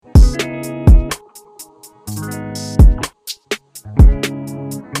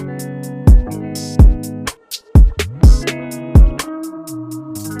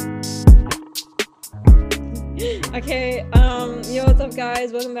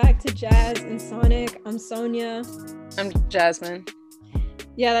guys? Welcome back to Jazz and Sonic. I'm Sonia. I'm Jasmine.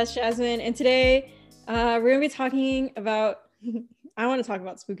 Yeah, that's Jasmine. And today we're going to be talking about, I want to talk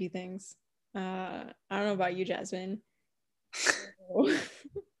about spooky things. I don't know about you, Jasmine. Stop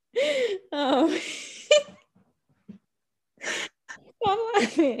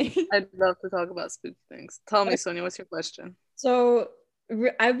laughing. I'd love to talk about spooky things. Tell me, Sonia, what's your question? So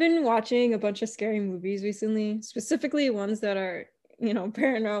I've been watching a bunch of scary movies recently, specifically ones that are,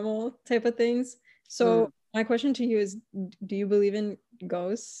 paranormal type of things. So my question to you is, do you believe in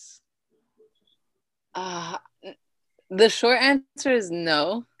ghosts? The short answer is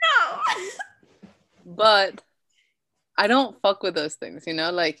no. No. But I don't fuck with those things,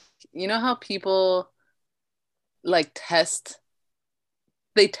 like, you know how people like test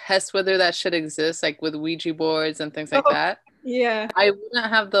whether that shit exists, like with Ouija boards and things like that. Yeah. I wouldn't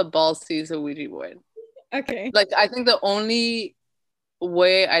have the balls to use a Ouija board. Okay. Like, I think the only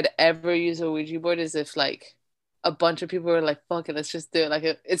way I'd ever use a Ouija board is if like a bunch of people were like, fuck it, let's just do it. Like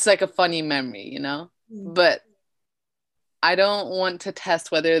it's like a funny memory, But I don't want to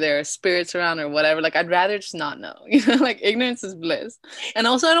test whether there are spirits around or whatever. Like, I'd rather just not know, like ignorance is bliss. And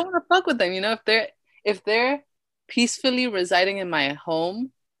also I don't want to fuck with them, if they're peacefully residing in my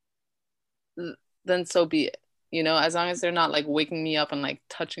home, then so be it. As long as they're not like waking me up and like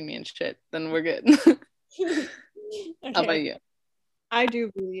touching me and shit, then we're good. Okay. How about you? I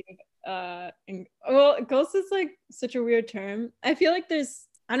do believe ghost is like such a weird term. I feel like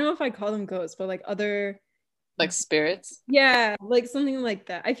I don't know if I call them ghosts, but like other like spirits. Yeah, like something like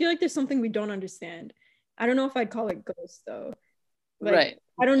that. I feel like there's something we don't understand. I don't know if I'd call it ghosts though. Like, right.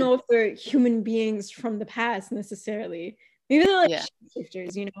 I don't know if they're human beings from the past necessarily. Maybe they're like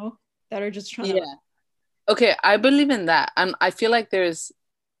shifters, that are just trying to. Okay, I believe in that. And I feel like there's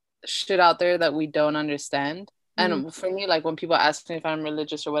shit out there that we don't understand. And for me, like when people ask me if I'm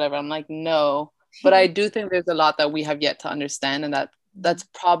religious or whatever, I'm like, no. But I do think there's a lot that we have yet to understand, and that's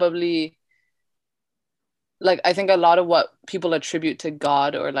probably like, I think a lot of what people attribute to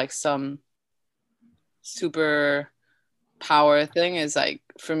God or like some super power thing is like,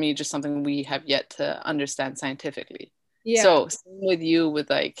 for me, just something we have yet to understand scientifically. Yeah. So same with you with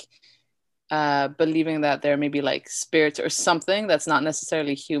like believing that there may be like spirits or something that's not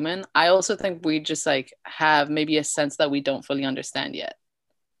necessarily human. I also think we just like have maybe a sense that we don't fully understand yet,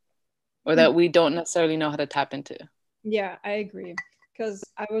 or that we don't necessarily know how to tap into. Yeah, I agree. Because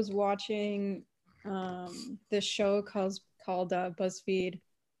I was watching this show called BuzzFeed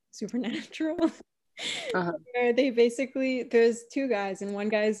Supernatural. Where they basically, there's two guys, and one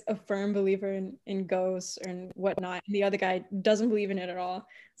guy's a firm believer in ghosts and whatnot, and the other guy doesn't believe in it at all.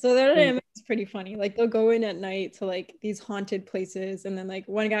 So that is pretty funny. Like, they'll go in at night to like these haunted places, and then like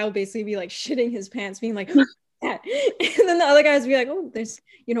one guy will basically be like shitting his pants, being like, that. And then the other guys be like, oh, there's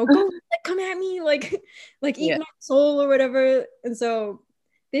ghosts that come at me, like eat my soul or whatever. And so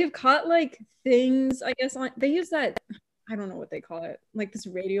they've caught like things, I guess, they use that, I don't know what they call it, like this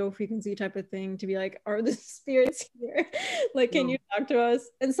radio frequency type of thing, to be like, are the spirits here? Like, can you talk to us?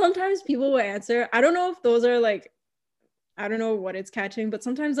 And sometimes people will answer. I don't know if those are like, I don't know what it's catching, but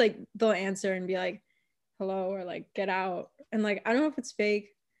sometimes like they'll answer and be like, hello, or like, get out. And like, I don't know if it's fake,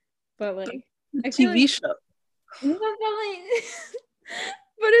 but like a TV show. No,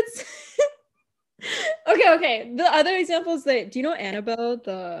 but it's okay. The other example is that, do you know Annabelle,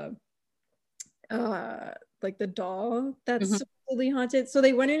 the like the doll that's supposedly haunted? So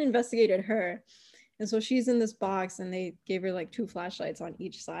they went and investigated her, and so she's in this box, and they gave her like 2 flashlights on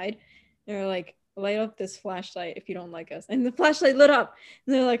each side. They're like, light up this flashlight if you don't like us, and the flashlight lit up,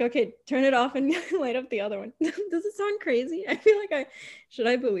 and they're like, okay, turn it off and light up the other one. Does it sound crazy? I feel like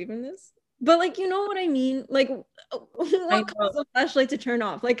I believe in this? But like, you know what I mean? Like, what causes a flashlight to turn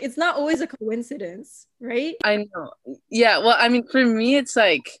off? Like, it's not always a coincidence, right? I know. Yeah, well, I mean, for me, it's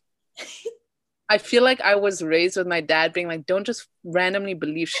like, I feel like I was raised with my dad being like, don't just randomly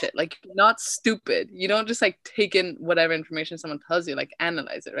believe shit. Like, you're not stupid. You don't just like take in whatever information someone tells you, like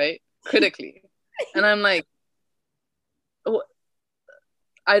analyze it, right? Critically. And I'm like,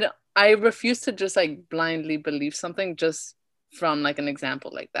 I refuse to just like blindly believe something just from like an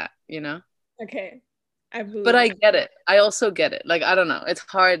example like that, Okay. But I get it. I also get it. Like, I don't know. It's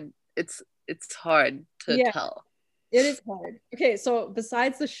hard. It's hard to tell. It is hard. Okay, so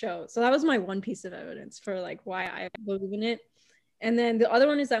besides the show, so that was my one piece of evidence for like why I believe in it. And then the other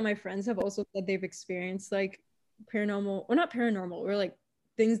one is that my friends have also said they've experienced like paranormal, or not paranormal, or like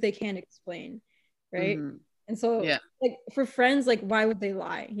things they can't explain, right? And so like for friends, like, why would they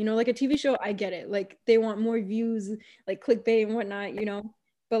lie? Like a TV show, I get it. Like, they want more views, like clickbait and whatnot,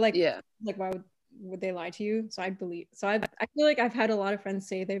 But like, like, why would would they lie to you? So I believe. So I feel like I've had a lot of friends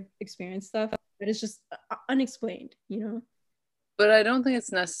say they've experienced stuff that is just unexplained, you know? But I don't think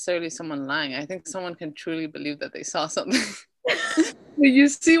it's necessarily someone lying. I think someone can truly believe that they saw something. You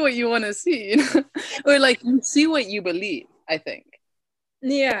see what you want to see, you know? Or like you see what you believe, I think.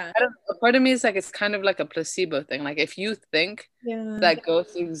 Yeah. A part of me is like it's kind of like a placebo thing. Like if you think that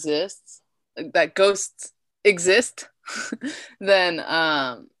ghosts exist, then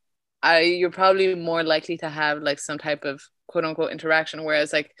you're probably more likely to have like some type of quote unquote interaction.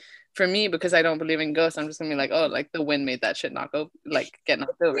 Whereas like for me, because I don't believe in ghosts, I'm just gonna be like, oh, like the wind made that shit get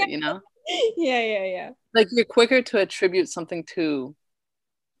knocked over, you know? Yeah. Like you're quicker to attribute something to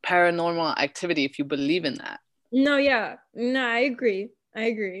paranormal activity if you believe in that. No, yeah. No, I agree.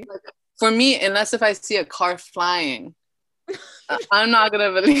 Like, for me, unless if I see a car flying, I'm not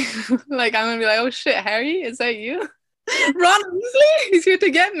gonna believe. Like I'm gonna be like, oh shit, Harry, is that you? Ron Weasley, he's here to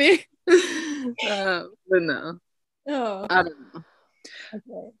get me. But no, Oh, I don't know.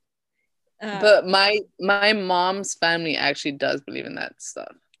 okay. But my mom's family actually does believe in that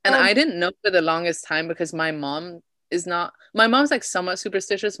stuff, and Oh, I didn't know for the longest time because my mom is not. My mom's like somewhat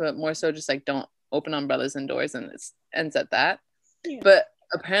superstitious, but more so just like don't open umbrellas indoors, and it ends at that. yeah. But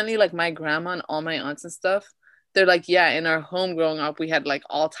apparently, like my grandma and all my aunts and stuff, they're like, yeah, in our home growing up, we had like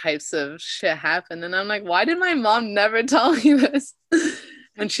all types of shit happen. And I'm like, why did my mom never tell me this?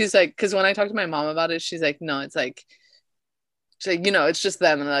 And she's like, because when I talk to my mom about it, she's like, no, it's like, she's like, you know, it's just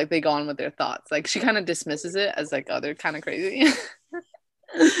them. And like, they go on with their thoughts. Like, she kind of dismisses it as like, oh, they're kind of crazy.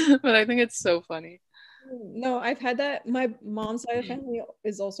 But I think it's so funny. No, I've had that. My mom's side of the family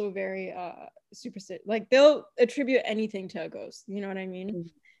is also very superstitious. Like they'll attribute anything to a ghost. You know what I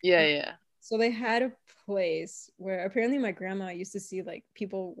mean? Yeah. So they had a place where apparently my grandma used to see like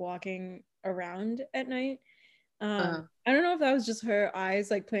people walking around at night. I don't know if that was just her eyes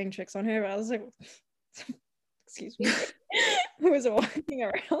like playing tricks on her, but I was like, excuse me, who was walking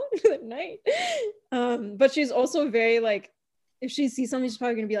around at night? But she's also very like, if she sees something, she's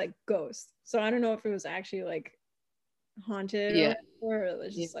probably gonna be like ghost. So I don't know if it was actually like haunted or it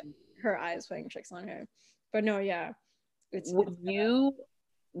was just like her eyes playing tricks on her. But no, yeah,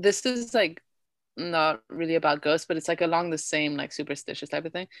 this is like not really about ghosts, but it's like along the same like superstitious type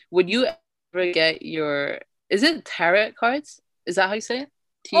of thing. Would you ever get is it tarot cards? Is that how you say it?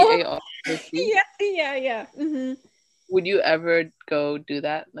 T-A-R-O-T? Yeah. Mm-hmm. Would you ever go do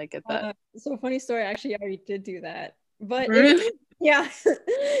that? Like get that? So funny story, actually, I already did do that. But really? Yeah.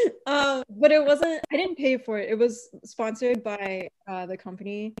 But it wasn't, I didn't pay for it. It was sponsored by the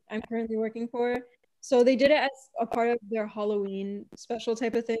company I'm currently working for. So they did it as a part of their Halloween special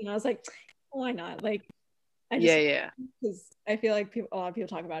type of thing. And I was like, why not? Like, I just, because I feel like a lot of people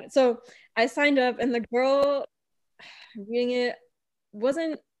talk about it. So I signed up, and the girl reading it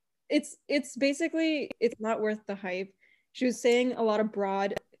wasn't, it's basically, it's not worth the hype. She was saying a lot of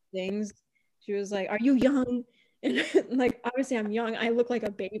broad things. She was like, are you young? And like, obviously I'm young, I look like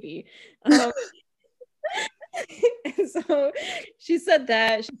a baby. And so she said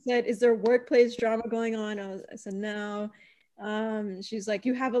that. She said, is there workplace drama going on? I said no. She's like,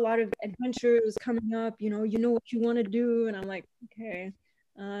 you have a lot of adventures coming up, you know what you want to do. And I'm like, okay.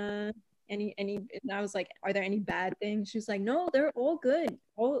 Any and I was like, are there any bad things? She's like, no, they're all good,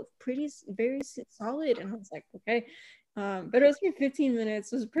 all pretty very solid. And I was like, okay. But it was for 15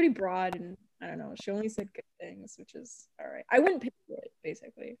 minutes. It was pretty broad, and I don't know. She only said good things, which is all right. I wouldn't pay for it,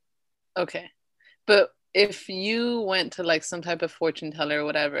 basically. Okay. But if you went to like some type of fortune teller or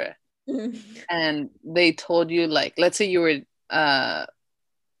whatever, and they told you like, let's say you were I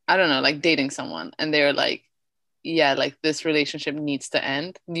don't know, like dating someone, and they were like, yeah, like this relationship needs to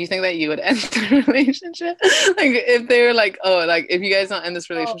end. Do you think that you would end the relationship? Like if they were like, oh, like if you guys don't end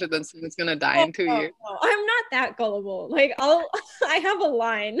this relationship, then someone's gonna die in 2 years. No. I'm not that gullible. Like I have a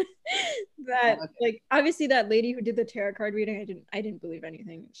line that like, obviously that lady who did the tarot card reading, I didn't believe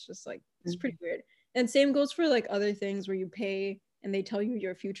anything. It's just like, it's pretty weird. And same goes for like other things where you pay and they tell you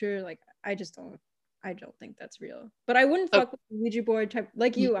your future. Like I don't think that's real. But I wouldn't fuck with the Ouija board type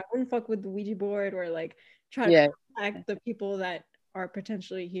like you. I wouldn't fuck with the Ouija board or like try to contact the people that are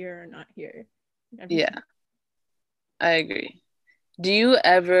potentially here or not here. Yeah, I agree. Do you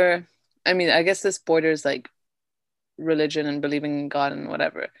ever, I mean, I guess this borders like religion and believing in God and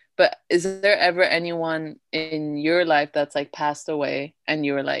whatever, but is there ever anyone in your life that's like passed away and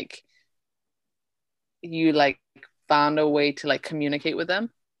you found a way to like communicate with them,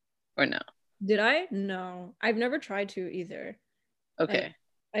 or no? Did I? No, I've never tried to either. Okay.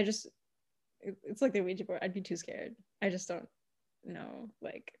 Like, it's like the Ouija board. I'd be too scared. I just don't know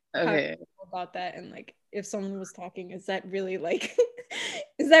like how to go about that and like if someone was talking, is that really like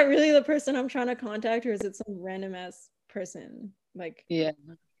is that really the person I'm trying to contact, or is it some random ass person like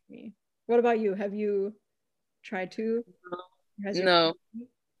me? What about you? Have you tried to? No.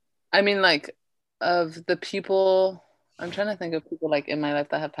 I mean, like, of the people, I'm trying to think of people like in my life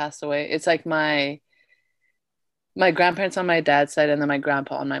that have passed away. It's like my grandparents on my dad's side, and then my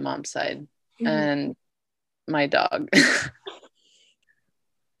grandpa on my mom's side, and my dog.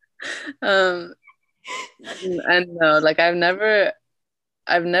 And no, like I've never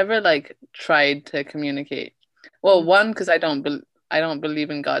like tried to communicate. Well, one, because I don't believe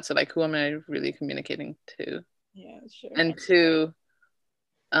in God, so like who am I really communicating to? Yeah, sure. And two,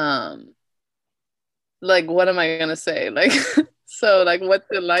 like what am I gonna say? Like so like what's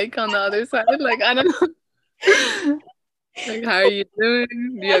it like on the other side? Like I don't know. Like how are you doing?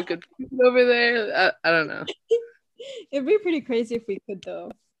 Do you have good food over there? I don't know. It'd be pretty crazy if we could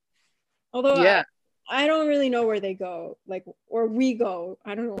though. Although Yeah. I don't really know where they go, like, or we go.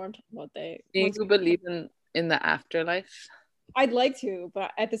 I don't know what I'm talking about. Do you believe in the afterlife? I'd like to,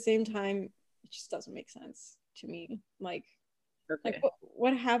 but at the same time, it just doesn't make sense to me. Like, Okay.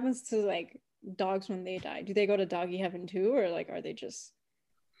 what happens to like dogs when they die? Do they go to doggy heaven too, or like are they just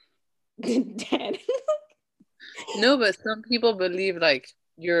dead? No, but some people believe like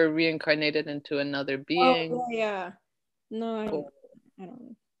you're reincarnated into another being. Oh yeah. No, I don't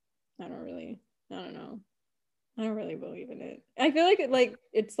really. I don't know. I don't really believe in it. I feel like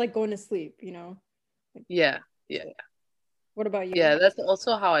it's like going to sleep, you know? Like, Yeah. what about you? Yeah, that's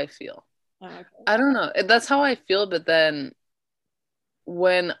also how I feel. Oh, okay. I don't know. That's how I feel, but then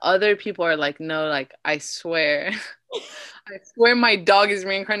when other people are like, no, like I swear, I swear my dog is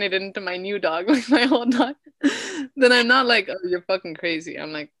reincarnated into my new dog, like my whole dog, then I'm not like, oh, you're fucking crazy.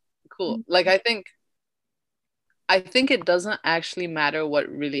 I'm like, cool. Like I think it doesn't actually matter what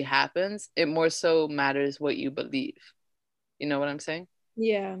really happens. It more so matters what you believe. You know what I'm saying?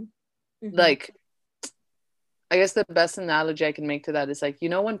 Yeah. Like, I guess the best analogy I can make to that is like, you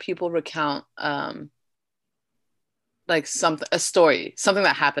know, when people recount like a story, something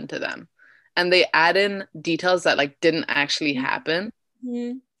that happened to them, and they add in details that like didn't actually happen,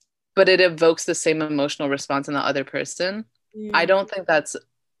 but it evokes the same emotional response in the other person. I don't think that's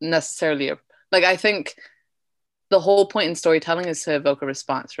necessarily like, I think the whole point in storytelling is to evoke a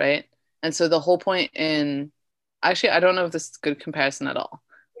response, right? And so the whole point in, actually, I don't know if this is a good comparison at all,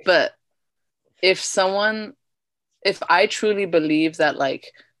 but if I truly believe that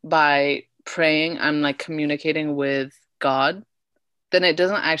like by praying I'm like communicating with God, then it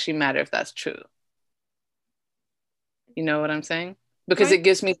doesn't actually matter if that's true. You know what I'm saying? Because it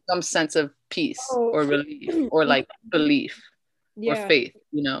gives me some sense of peace or relief or like belief or faith,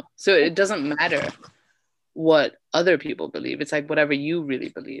 you know? So it doesn't matter what other people believe. It's like whatever you really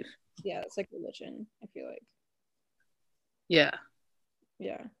believe. Yeah, it's like religion, I feel like. Yeah.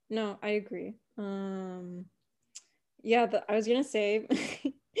 Yeah. No, I agree. Yeah, I was gonna say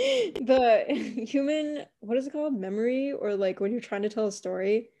the human, what is it called? Memory, or like when you're trying to tell a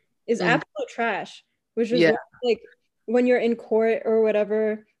story, is absolute trash. Which is like when you're in court or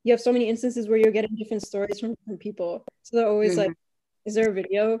whatever, you have so many instances where you're getting different stories from different people. So they're always like, is there a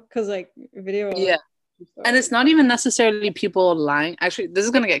video? Because like video. Yeah. And it's not even necessarily people lying. Actually, this is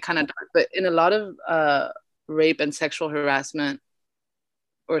gonna get kind of dark, but in a lot of rape and sexual harassment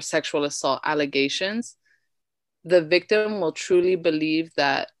or sexual assault allegations, the victim will truly believe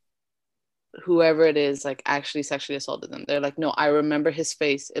that whoever it is like actually sexually assaulted them. They're like, no, I remember his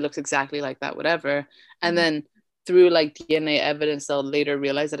face. It looks exactly like that, whatever. And then through like DNA evidence, they'll later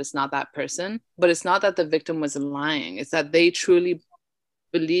realize that it's not that person. But it's not that the victim was lying. It's that they truly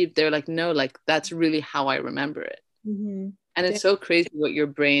believe, they're like, no, like that's really how I remember it. And it's so crazy what your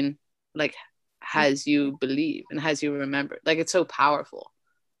brain like has you believe and has you remember. Like it's so powerful.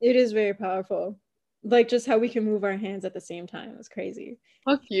 It is very powerful. Like just how we can move our hands at the same time. It's crazy.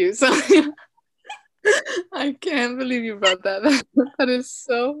 Fuck you. So I can't believe you brought that. That is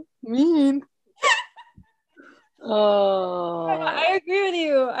so mean. Oh, I agree with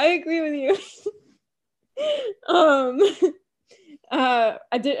you. I agree with you.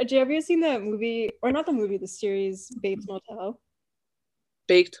 Have you ever seen that movie, or not the movie, the series Bates Motel?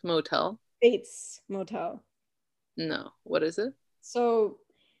 Baked Motel? Bates Motel. No. What is it? So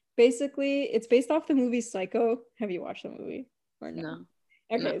basically, it's based off the movie Psycho. Have you watched the movie or no? No.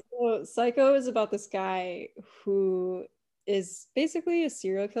 Okay, so Psycho is about this guy who is basically a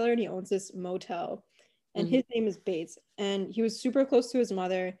serial killer, and he owns this motel, and his name is Bates, and he was super close to his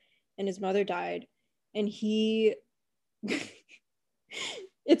mother, and his mother died, and he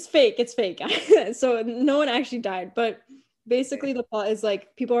it's fake so no one actually died, but basically the plot is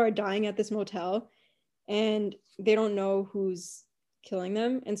like people are dying at this motel, and they don't know who's killing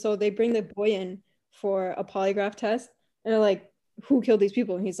them. And so they bring the boy in for a polygraph test, and they're like, who killed these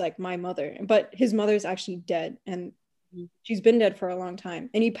people? And he's like, my mother. But his mother's actually dead, and she's been dead for a long time.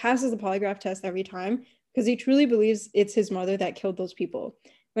 And he passes the polygraph test every time because he truly believes it's his mother that killed those people.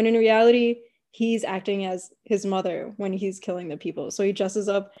 When in reality, he's acting as his mother when he's killing the people. So he dresses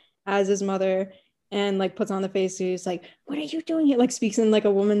up as his mother and like puts on the face. He's like, what are you doing here? Like speaks in like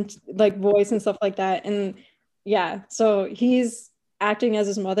a woman like voice and stuff like that. And yeah, so he's acting as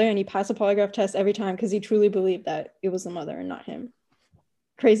his mother, and he passed a polygraph test every time because he truly believed that it was the mother and not him.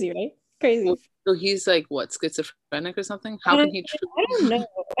 Crazy, right? Crazy. So he's like what, schizophrenic or something? How can he? I don't know.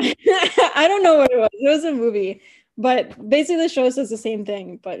 I don't know what it was. It was a movie, but basically the show says the same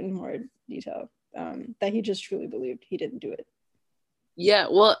thing, but in more detail. That he just truly believed he didn't do it. Yeah,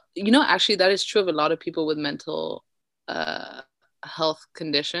 well, actually that is true of a lot of people with mental health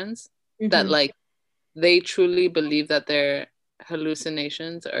conditions, that like they truly believe that their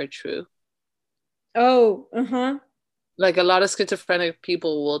hallucinations are true. Oh, uh-huh. Like a lot of schizophrenic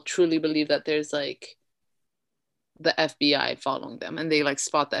people will truly believe that there's like the FBI following them, and they like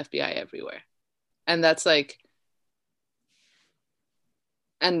spot the FBI everywhere. And that's like,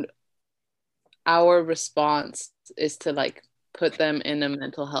 and our response is to like put them in a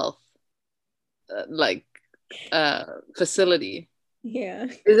mental health facility. Yeah.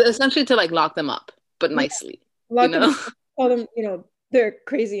 It's essentially to like lock them up, but nicely. Lock them, tell them, they're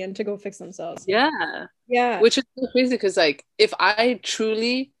crazy and to go fix themselves. Yeah. Yeah. Which is so crazy because like if I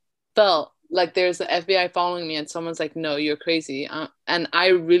truly felt like there's the FBI following me and someone's like, no, you're crazy, and I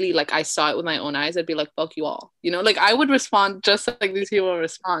really like I saw it with my own eyes, I'd be like, fuck you all, like I would respond just like these people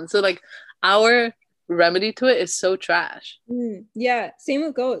respond. So like our remedy to it is so trash. Yeah, same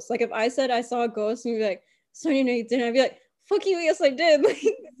with ghosts. Like if I said I saw a ghost and you'd be like, Sonia, no, you didn't, I'd be like, fuck you, yes I did.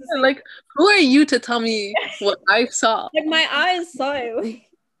 Like who are you to tell me what I saw? Like my eyes saw it.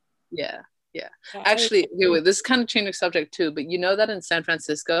 Yeah. Actually, wait, this is kind of changing subject too, but you know that in San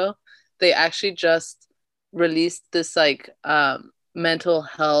Francisco, they actually just released this like mental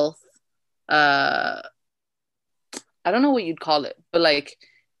health, I don't know what you'd call it, but like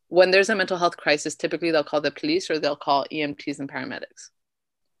when there's a mental health crisis, typically they'll call the police or they'll call EMTs and paramedics.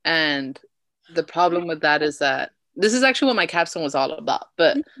 And the problem with that is that this is actually what my capstone was all about,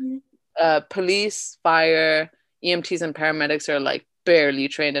 but police, fire, EMTs and paramedics are like barely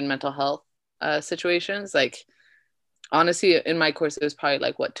trained in mental health situations. Like honestly, in my course it was probably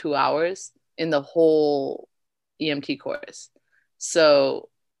like 2 hours in the whole EMT course. So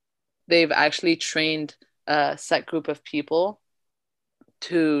they've actually trained a set group of people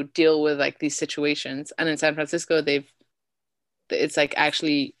to deal with like these situations, and in San Francisco it's like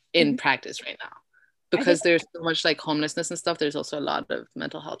actually in practice right now, because there's so much like homelessness and stuff. There's also a lot of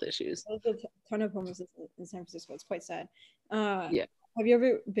mental health issues. There's a ton of homelessness in San Francisco. It's quite sad. Yeah. Have you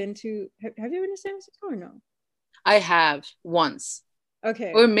ever been to San Francisco or no? I have once.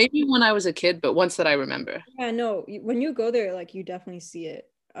 Okay. Or maybe when I was a kid, but once that I remember. Yeah, no. When you go there, like you definitely see it.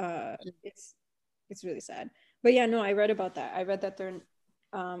 It's really sad. But yeah, no, I read about that. I read that they're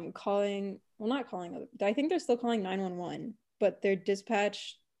not calling. I think they're still calling 911, but they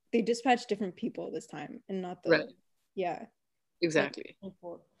dispatch different people this time and not the right. Yeah. Exactly.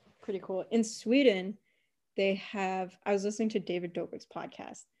 Pretty cool. In Sweden, I was listening to David Dobrik's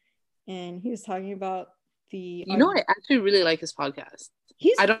podcast, and he was talking about I actually really like his podcast.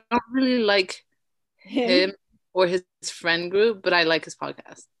 I don't really like him or his friend group, but I like his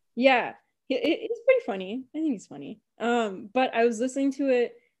podcast. Yeah, it's pretty funny. I think he's funny. But I was listening to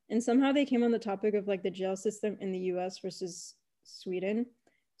it, and somehow they came on the topic of like the jail system in the US versus Sweden.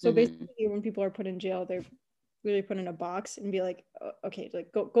 So basically, when people are put in jail, they're really put in a box and be like, okay,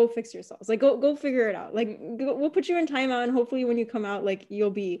 like go fix yourselves, like go figure it out, like we'll put you in timeout, and hopefully when you come out, like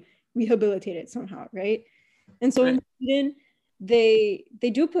you'll be rehabilitated somehow, right? And so in Sweden, they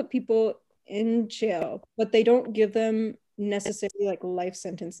do put people in jail, but they don't give them necessarily like life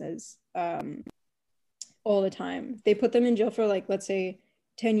sentences all the time. They put them in jail for like, let's say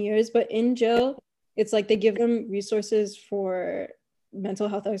 10 years, but in jail it's like they give them resources for mental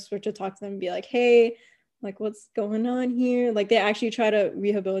health experts to talk to them and be like, hey, like what's going on here? Like they actually try to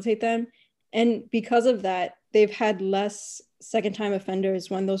rehabilitate them. And because of that, they've had less second time offenders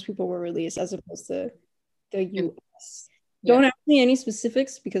when those people were released, as opposed to the US. Yeah. Don't ask me any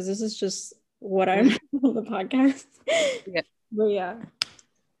specifics because this is just what I'm on the podcast. Yeah. But yeah.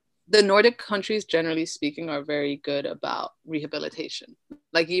 The Nordic countries, generally speaking, are very good about rehabilitation.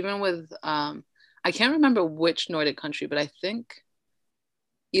 Like even with, I can't remember which Nordic country, but I think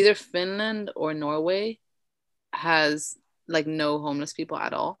either Finland or Norway has like no homeless people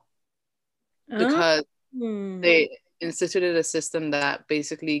at all. Because They instituted a system that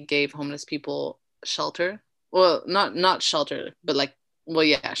basically gave homeless people shelter. Well, not shelter, but like, well,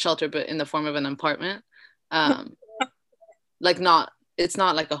 yeah, shelter, but in the form of an apartment. Like not, it's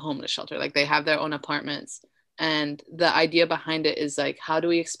not like a homeless shelter. Like they have their own apartments. And the idea behind it is like, how do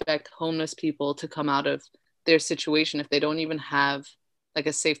we expect homeless people to come out of their situation if they don't even have like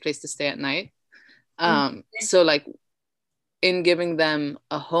a safe place to stay at night? So like in giving them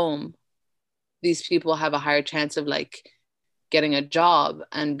a home, these people have a higher chance of like getting a job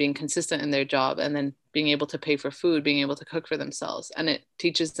and being consistent in their job, and then being able to pay for food, being able to cook for themselves. And it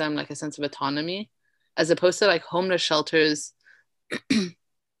teaches them like a sense of autonomy, as opposed to like homeless shelters.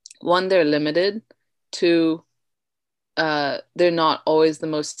 One, they're limited. Two, they're not always the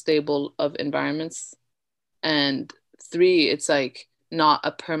most stable of environments. And three, it's like not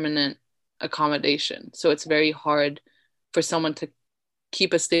a permanent accommodation. So it's very hard for someone to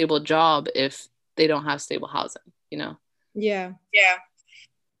keep a stable job if they don't have stable housing, you know? Yeah.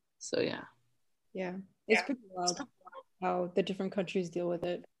 So yeah. It's pretty wild how the different countries deal with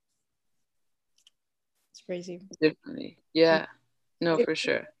it. It's crazy. Differently. Yeah. No, for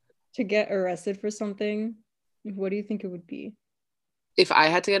sure. To get arrested for something, what do you think it would be? If I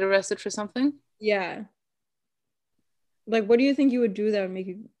had to get arrested for something? Yeah. Like, what do you think you would do that would make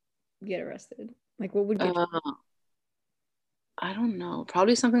you get arrested? Like, what would get you? I don't know.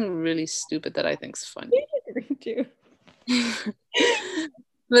 Probably something really stupid that I think's funny. Too.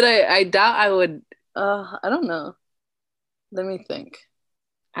 But I doubt I would. I don't know. Let me think.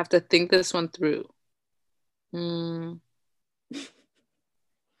 I have to think this one through.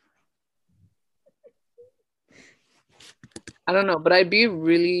 I don't know, but I'd be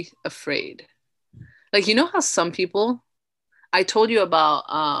really afraid. Like, you know how some people, I told you about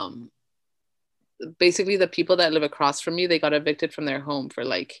basically the people that live across from me, they got evicted from their home for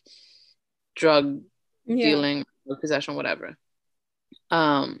like drug dealing, possession, whatever.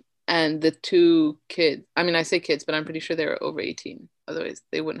 And the two kids, I mean, I say kids, but I'm pretty sure they were over 18. Otherwise,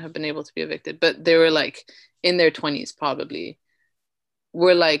 they wouldn't have been able to be evicted. But they were like in their 20s, probably.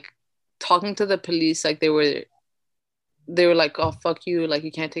 Were like talking to the police like they were like, oh, fuck you. Like,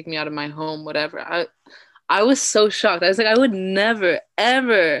 you can't take me out of my home, whatever. I was so shocked. I was like, I would never,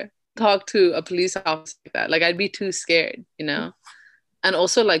 ever talk to a police officer like that. Like, I'd be too scared, you know? And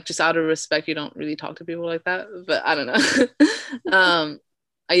also, like, just out of respect, you don't really talk to people like that. But I don't know.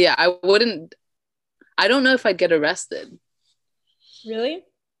 Yeah, I wouldn't. I don't know if I'd get arrested. Really?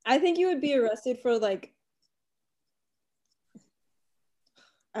 I think you would be arrested for like,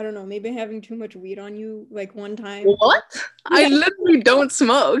 I don't know, maybe having too much weed on you like one time. What? Yeah. I literally don't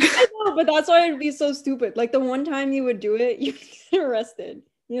smoke. I know, but that's why it'd be so stupid. Like the one time you would do it, you'd get arrested.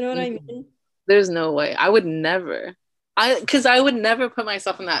 You know what I mean? There's no way. I would never. Because I would never put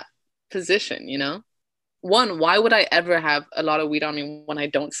myself in that position, you know? One, why would I ever have a lot of weed on me when I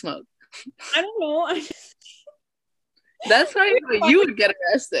don't smoke? I don't know. That's how you would get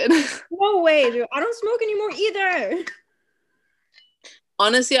arrested. No way, dude. I don't smoke anymore either.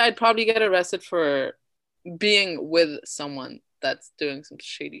 Honestly, I'd probably get arrested for being with someone that's doing some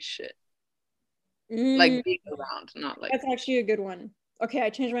shady shit. Like being around, not like. That's actually a good one. Okay,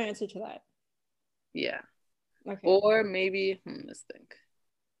 I changed my answer to that. Yeah. Okay. Or maybe, let's think.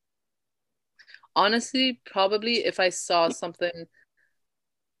 Honestly, probably if I saw something.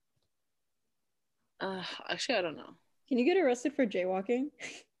 Actually, I don't know. Can you get arrested for jaywalking?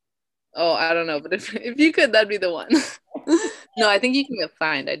 Oh, I don't know, but if you could, that'd be the one. No, I think you can get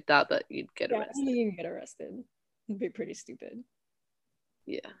fined. I doubt that you'd get arrested. I think you can get arrested. It'd be pretty stupid.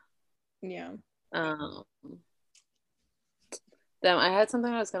 Yeah. Damn, I had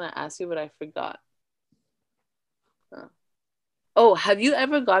something I was gonna ask you, but I forgot. Oh, have you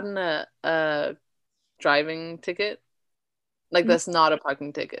ever gotten a driving ticket? Like that's not a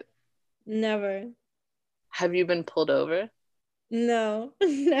parking ticket? Never. Have you been pulled over? No,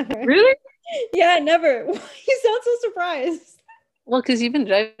 never. Really? Yeah, never. You sound so surprised. Well, because you've been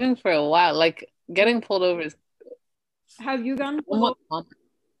driving for a while. Like getting pulled over is. Have you gotten pulled over?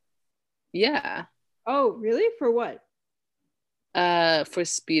 Yeah. Oh, really? For what? For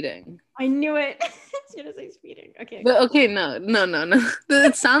speeding. I knew it. I was gonna say speeding. Okay. But okay, no.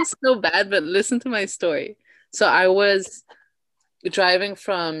 It sounds so bad, but listen to my story. So I was driving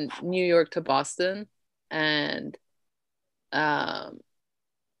from New York to Boston, and yeah,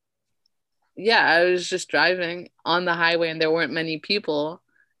 I was just driving on the highway, and there weren't many people,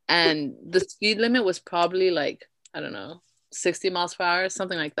 and the speed limit was probably like, I don't know, 60 miles per hour,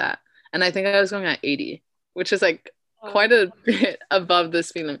 something like that. And I think I was going at 80, which is like quite a bit above the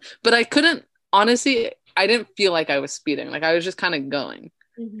speed limit. But I couldn't, honestly, I didn't feel like I was speeding. Like I was just kind of going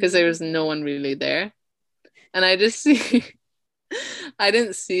because there was no one really there. and I just see I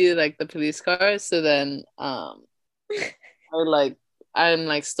didn't see like the police car, so then I'm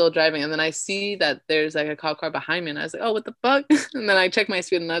like still driving, and then I see that there's like a cop car behind me, and I was like, oh, what the fuck? And then I checked my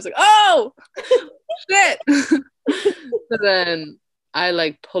speed, and I was like, oh shit. So then I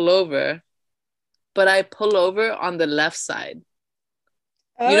like pull over, but I pull over on the left side.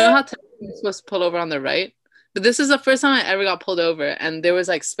 You know how you're supposed to pull over on the right? But this is the first time I ever got pulled over, and there was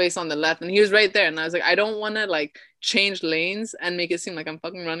like space on the left, and he was right there, and I was like, I don't want to like change lanes and make it seem like I'm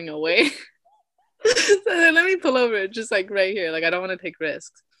fucking running away. So then let me pull over just like right here. Like I don't want to take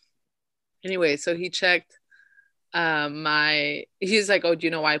risks. Anyway, so he checked he's like, oh, do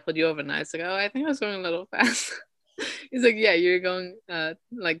you know why I pulled you over? And I was like, oh, I think I was going a little fast. He's like, yeah, you're going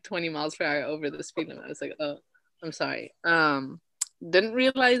like 20 miles per hour over the speed limit. I was like, oh, I'm sorry. Didn't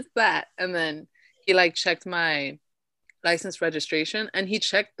realize that. And then he like checked my license registration, and he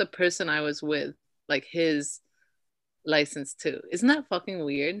checked the person I was with, like his license too. Isn't that fucking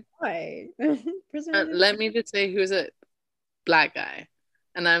weird? Why? Let me just say he was a black guy.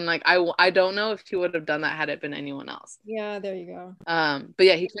 And I'm like, I don't know if he would have done that had it been anyone else. Yeah, there you go. But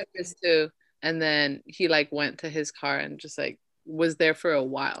yeah, he checked this too. And then he like went to his car and just like was there for a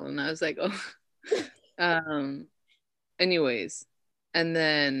while. And I was like, oh. Anyways. And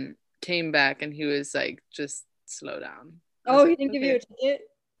then came back, and he was like, just slow down. Oh, he like, didn't give you a ticket?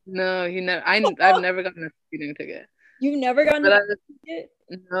 No, he never. I've never gotten a speeding ticket. You've never gotten a ticket?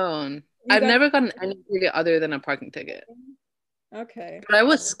 No, I've never gotten any ticket other than a parking ticket. Okay. But I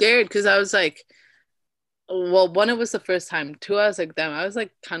was scared because I was like, well, one, it was the first time. Two, I was like, damn, I was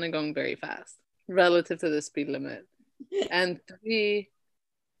like kind of going very fast relative to the speed limit. And three,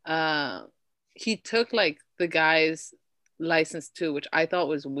 he took like the guy's license too, which I thought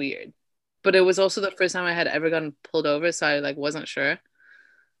was weird. But it was also the first time I had ever gotten pulled over, so I like wasn't sure.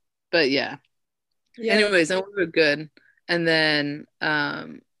 But yeah. Anyways, then we were good. And then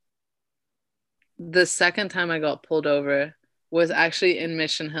the second time I got pulled over was actually in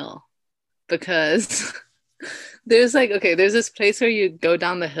Mission Hill, because there's like, okay, there's this place where you go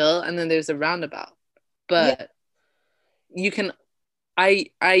down the hill and then there's a roundabout, but you can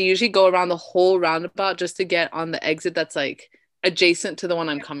I usually go around the whole roundabout just to get on the exit that's like adjacent to the one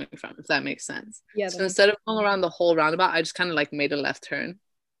I'm coming from, if that makes sense. Yeah. So instead of going around the whole roundabout, I just kind of like made a left turn.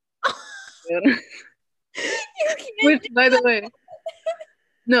 Which, by the way,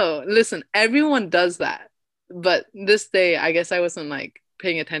 no, listen, everyone does that. But this day, I guess I wasn't like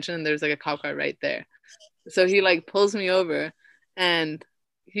paying attention, and there's like a cop car right there. So he like pulls me over, and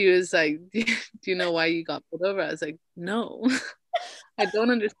he was like, do you know why you got pulled over? I was like, no, I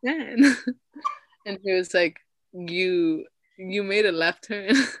don't understand. And he was like, you made a left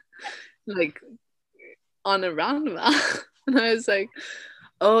turn like on a roundabout. And I was like,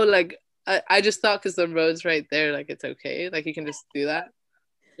 oh, like I just thought because the road's right there, like it's okay, like you can just do that.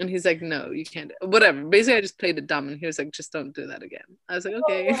 And he's like, no, you can't. Whatever. Basically, I just played it dumb, and he was like, just don't do that again. I was like,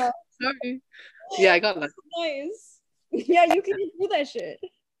 okay, sorry. Yeah, I got lucky. Nice. Yeah, you can do that shit.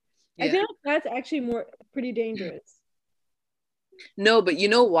 Yeah. I feel like that's actually pretty dangerous. No, but you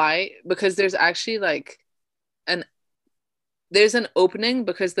know why? Because there's actually like there's an opening,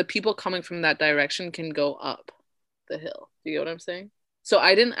 because the people coming from that direction can go up the hill. Do you get what I'm saying? So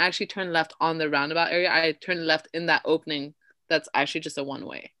I didn't actually turn left on the roundabout area. I turned left in that opening that's actually just a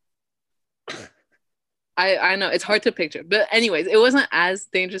one-way. I know it's hard to picture, but anyways, it wasn't as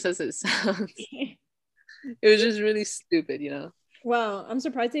dangerous as it sounds. It was just really stupid, you know. Wow, I'm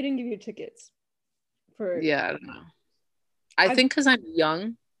surprised they didn't give you tickets for. Yeah, I don't know. I think because I'm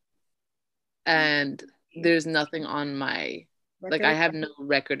young, and there's nothing on my record? Like I have no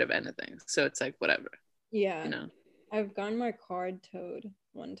record of anything, so it's like whatever. Yeah, you know. I've gotten my car towed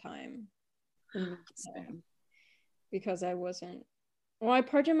one time. Because I wasn't. Well, I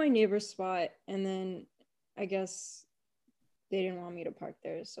parked in my neighbor's spot, and then I guess they didn't want me to park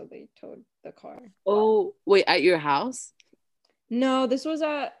there, so they towed the car. Oh, wait, at your house? No, this was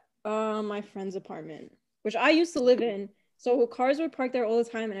at my friend's apartment, which I used to live in. So cars would park there all the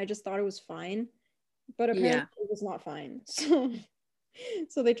time, and I just thought it was fine. But apparently it was not fine. So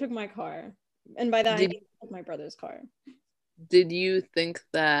they took my car. And by that, I took my brother's car. Did you think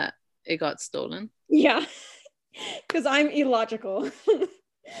that it got stolen? Yeah. Because I'm illogical.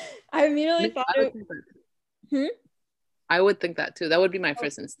 I immediately thought I would think that too. That would be my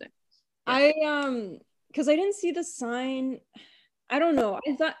first instinct. Yeah. Because I didn't see the sign. I don't know.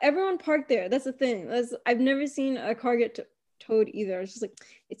 I thought everyone parked there. That's the thing. I've never seen a car get towed either. I was just like,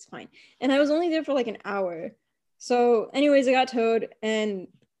 it's fine. And I was only there for like an hour. So anyways, I got towed, and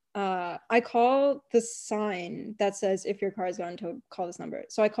I call the sign that says, if your car has gotten towed, call this number.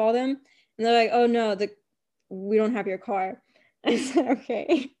 So I call them, and they're like, oh no, we don't have your car. I said,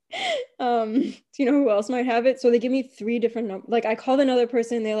 okay. Do you know who else might have it? So they give me 3 different numbers. Like I called another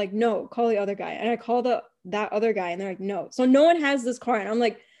person and they're like, no, call the other guy. And I called that other guy and they're like, no. So no one has this car. And I'm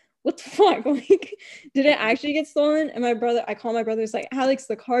like, what the fuck? Like, did it actually get stolen? And I call my brother, it's like, Alex,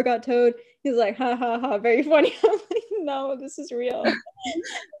 the car got towed. He's like, ha ha ha, very funny. I'm like, no, this is real.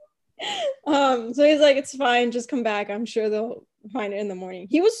 So he's like, it's fine, just come back. I'm sure they'll find it in the morning.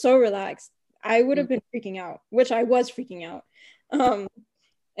 He was so relaxed. I would have been freaking out, which I was freaking out.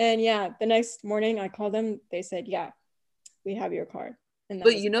 And yeah, the next morning I called them. They said, yeah, we have your car. And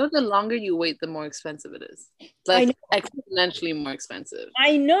but you know, the longer you wait, the more expensive it is. Like exponentially more expensive.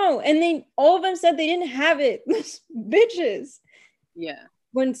 I know. And all of them said they didn't have it. Bitches. Yeah.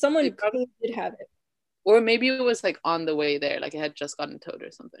 When someone probably did have it. Or maybe it was like on the way there, like it had just gotten towed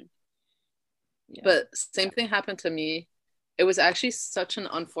or something. Yeah. But same thing happened to me. It was actually such an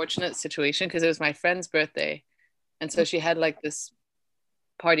unfortunate situation because it was my friend's birthday. And so she had like this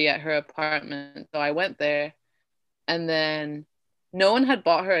party at her apartment. So I went there and then no one had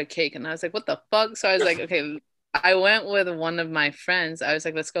bought her a cake. And I was like, what the fuck? So I was like, okay, I went with one of my friends. I was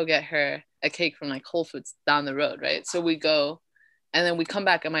like, let's go get her a cake from like Whole Foods down the road, right? So we go and then we come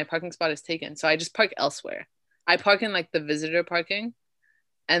back and my parking spot is taken. So I just park elsewhere. I park in like the visitor parking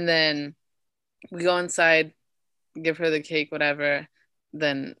and then we go inside, give her the cake, whatever.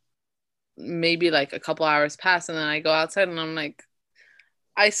 Then maybe like a couple hours pass and then I go outside and I'm like,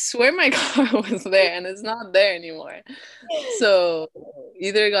 I swear my car was there and it's not there anymore. So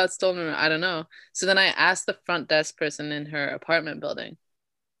either it got stolen or I don't know. So then I asked the front desk person in her apartment building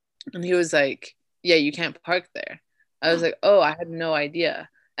and he was like, yeah, you can't park there. I was like, oh, I had no idea.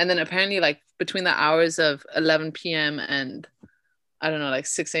 And then apparently like between the hours of 11 p.m. and I don't know, like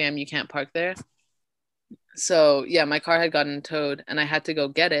 6 a.m. you can't park there. So yeah, my car had gotten towed and I had to go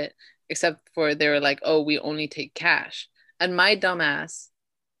get it, except for they were like, oh, we only take cash. And my dumbass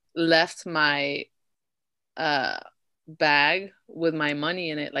left my bag with my money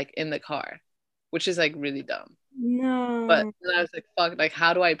in it, like in the car, which is like really dumb. No. But then I was like, fuck, like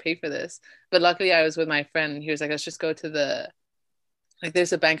how do I pay for this? But luckily I was with my friend and he was like, let's just go to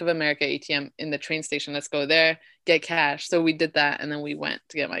there's a Bank of America ATM in the train station. Let's go there, get cash. So we did that and then we went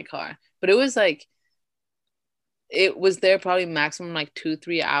to get my car. But it was there probably maximum like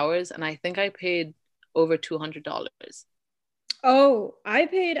 2-3 hours and I think I paid over $200. Oh, I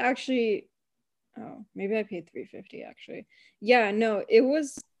paid actually. Oh, maybe I paid $350 actually. Yeah, no,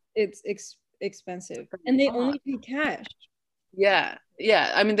 it's expensive, and they only pay cash. Yeah.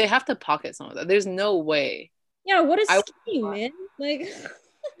 I mean, they have to pocket some of that. There's no way. Yeah, what a scheme, man! Like,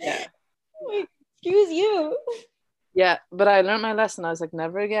 yeah. Like, excuse you. Yeah, but I learned my lesson. I was like,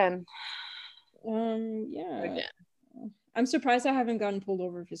 never again. Yeah. Again. I'm surprised I haven't gotten pulled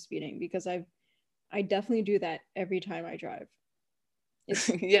over for speeding because I definitely do that every time I drive.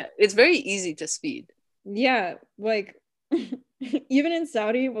 Yeah, it's very easy to speed. Yeah, like even in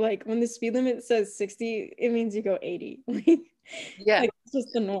Saudi, like when the speed limit says 60, it means you go 80. Yeah, like, it's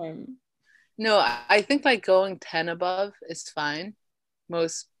just the norm. No, I think like going 10 above is fine.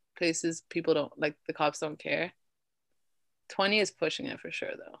 Most places people don't like, the cops don't care. 20 is pushing it for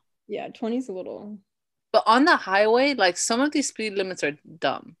sure though. Yeah, 20 is a little. But on the highway, like some of these speed limits are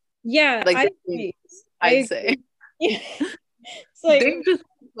dumb. Yeah, like I agree. I'd say. Yeah. It's like,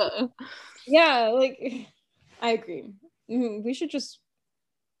 yeah, like I agree. We should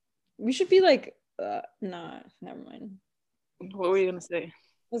be like, nah, never mind. What were you gonna say? I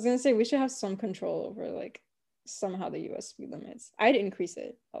was gonna say we should have some control over like somehow the US speed limits. I'd increase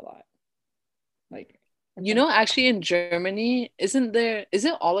it a lot. Like, you know, actually in Germany, is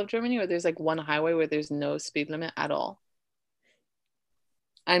it all of Germany or there's like one highway where there's no speed limit at all?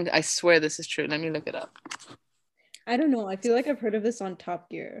 And I swear this is true. Let me look it up. I don't know. I feel like I've heard of this on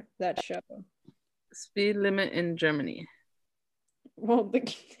Top Gear, that show. Speed limit in Germany. Well,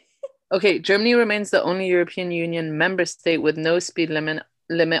 okay, Germany remains the only European Union member state with no speed limit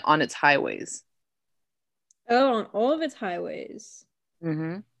on its highways. Oh, on all of its highways.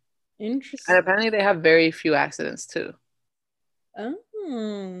 Mm-hmm. Interesting. And apparently they have very few accidents too. Oh.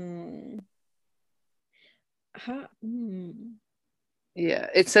 Yeah,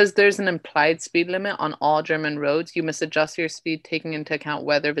 it says there's an implied speed limit on all German roads. You must adjust your speed taking into account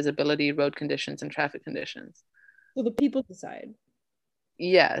weather, visibility, road conditions, and traffic conditions. So the people decide.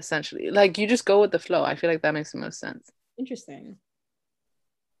 Yeah, essentially. Like you just go with the flow. I feel like that makes the most sense. Interesting.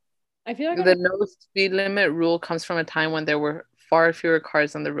 I feel like the no speed limit rule comes from a time when there were far fewer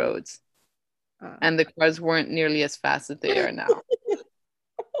cars on the roads. And the cars weren't nearly as fast as they are now.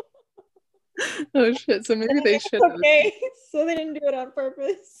 Oh shit, so maybe they should. Okay, so they didn't do it on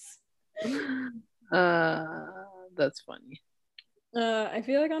purpose. That's funny. I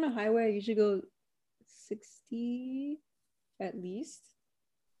feel like on a highway I usually go 60 at least.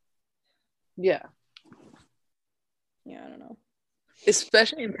 Yeah. Yeah, I don't know.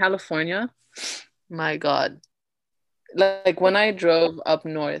 Especially in California. My God. Like when I drove up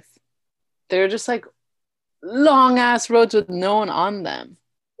north, they're just like long ass roads with no one on them.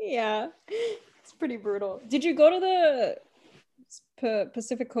 Yeah, it's pretty brutal. Did you go to the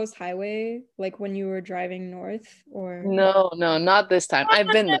Pacific Coast Highway like when you were driving north or No, not this time. I've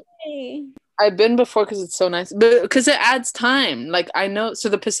been before because it's so nice, but because it adds time. Like I know, so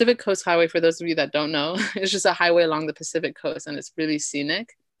the Pacific Coast Highway, for those of you that don't know, it's just a highway along the Pacific Coast, and it's really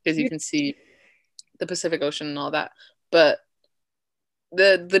scenic because you can see the Pacific Ocean and all that. But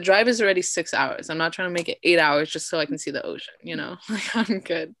the drive is already 6 hours. I'm not trying to make it 8 hours just so I can see the ocean. You know, like I'm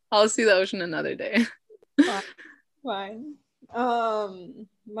good. I'll see the ocean another day. Fine.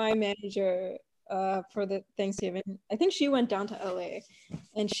 My manager for the Thanksgiving, I think she went down to LA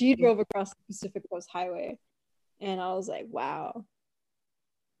and she drove across the Pacific Coast Highway, and I was like, wow,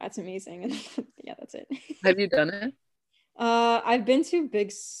 that's amazing. And yeah, that's it. Have you done it? I've been to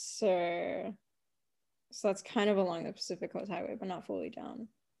Big Sur, so that's kind of along the Pacific Coast Highway, but not fully down.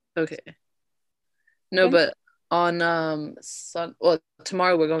 Okay. No, but on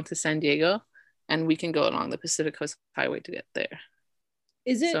tomorrow we're going to San Diego, and we can go along the Pacific Coast Highway to get there.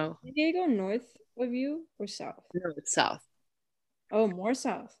 Is it San Diego north of you or south? No, it's south. Oh, more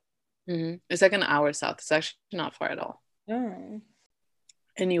south. Mm-hmm. It's like an hour south. It's actually not far at all. Oh.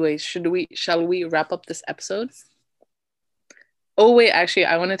 Anyways, shall we wrap up this episode? Oh wait, actually,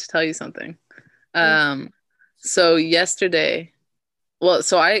 I wanted to tell you something. So yesterday,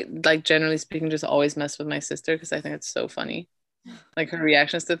 so I like generally speaking just always mess with my sister because I think it's so funny. Like her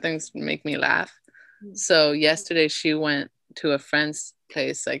reactions to things make me laugh. So yesterday she went to a friend's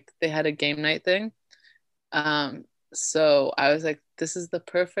place, like they had a game night thing. So I was like, this is the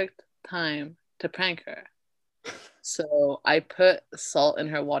perfect time to prank her. So I put salt in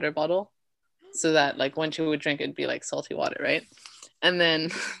her water bottle so that like when she would drink it'd be like salty water, right? And then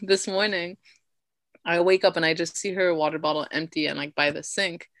this morning I wake up and I just see her water bottle empty and like by the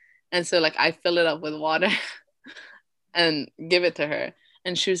sink. And so like I fill it up with water and give it to her.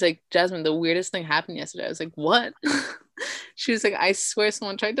 And she was like, Jasmine, the weirdest thing happened yesterday. I was like, what? She was like, I swear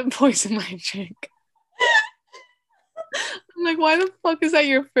someone tried to poison my drink. I'm like, why the fuck is that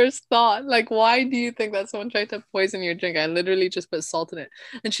your first thought? Like, why do you think that someone tried to poison your drink? I literally just put salt in it.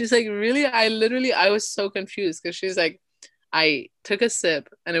 And she's like, really? I was so confused because she's like, I took a sip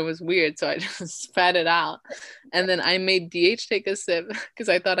and it was weird. So I just spat it out. And then I made DH take a sip because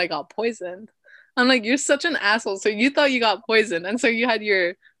I thought I got poisoned. I'm like, you're such an asshole. So you thought you got poisoned. And so you had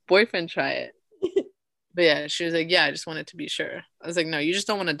your boyfriend try it. But yeah, she was like, yeah, I just wanted to be sure. I was like, no, you just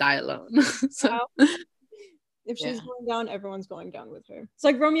don't want to die alone. So, wow. If she's going down, everyone's going down with her. It's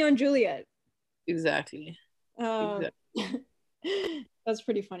like Romeo and Juliet. Exactly. That's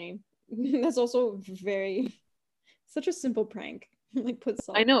pretty funny. That's also such a simple prank. Like put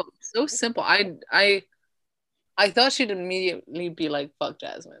salt. I know, so simple. I thought she'd immediately be like, fuck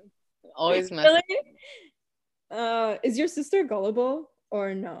Jasmine. Always mess really? Is your sister gullible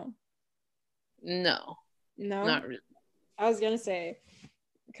or no? No, not really. I was gonna say,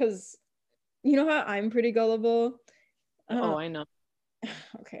 because you know how I'm pretty gullible. I know.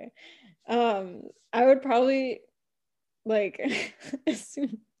 Okay. I would probably like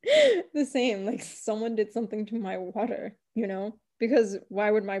assume the same, like someone did something to my water, you know, because why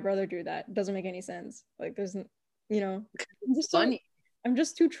would my brother do that? It doesn't make any sense. Like there's, you know, I'm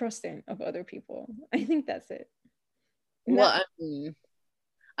just too trusting of other people. I think that's it. Well,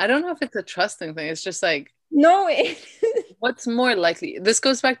 I don't know if it's a trusting thing. It's just like, no. What's more likely? This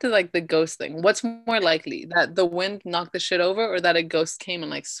goes back to like the ghost thing. What's more likely, that the wind knocked the shit over or that a ghost came and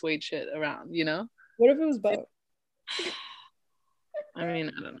like swayed shit around, you know? What if it was both? I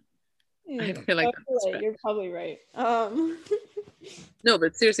mean, I don't know. I feel like you're probably right. No,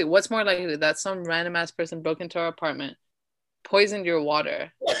 but seriously, what's more likely, that some random ass person broke into our apartment, poisoned your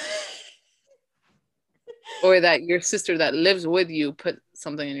water, or that your sister that lives with you put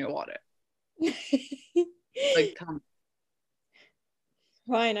something in your water? Like, tell me.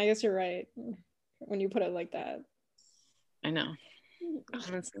 Fine, I guess you're right when you put it like that. I know.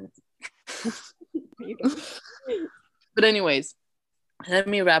 But anyways, let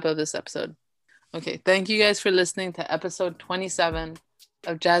me wrap up this episode. Okay, thank you guys for listening to episode 27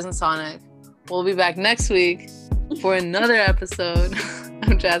 of Jazz and Sonic. We'll be back next week for another episode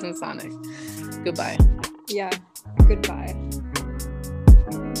of Jazz and Sonic. Goodbye. Yeah, goodbye.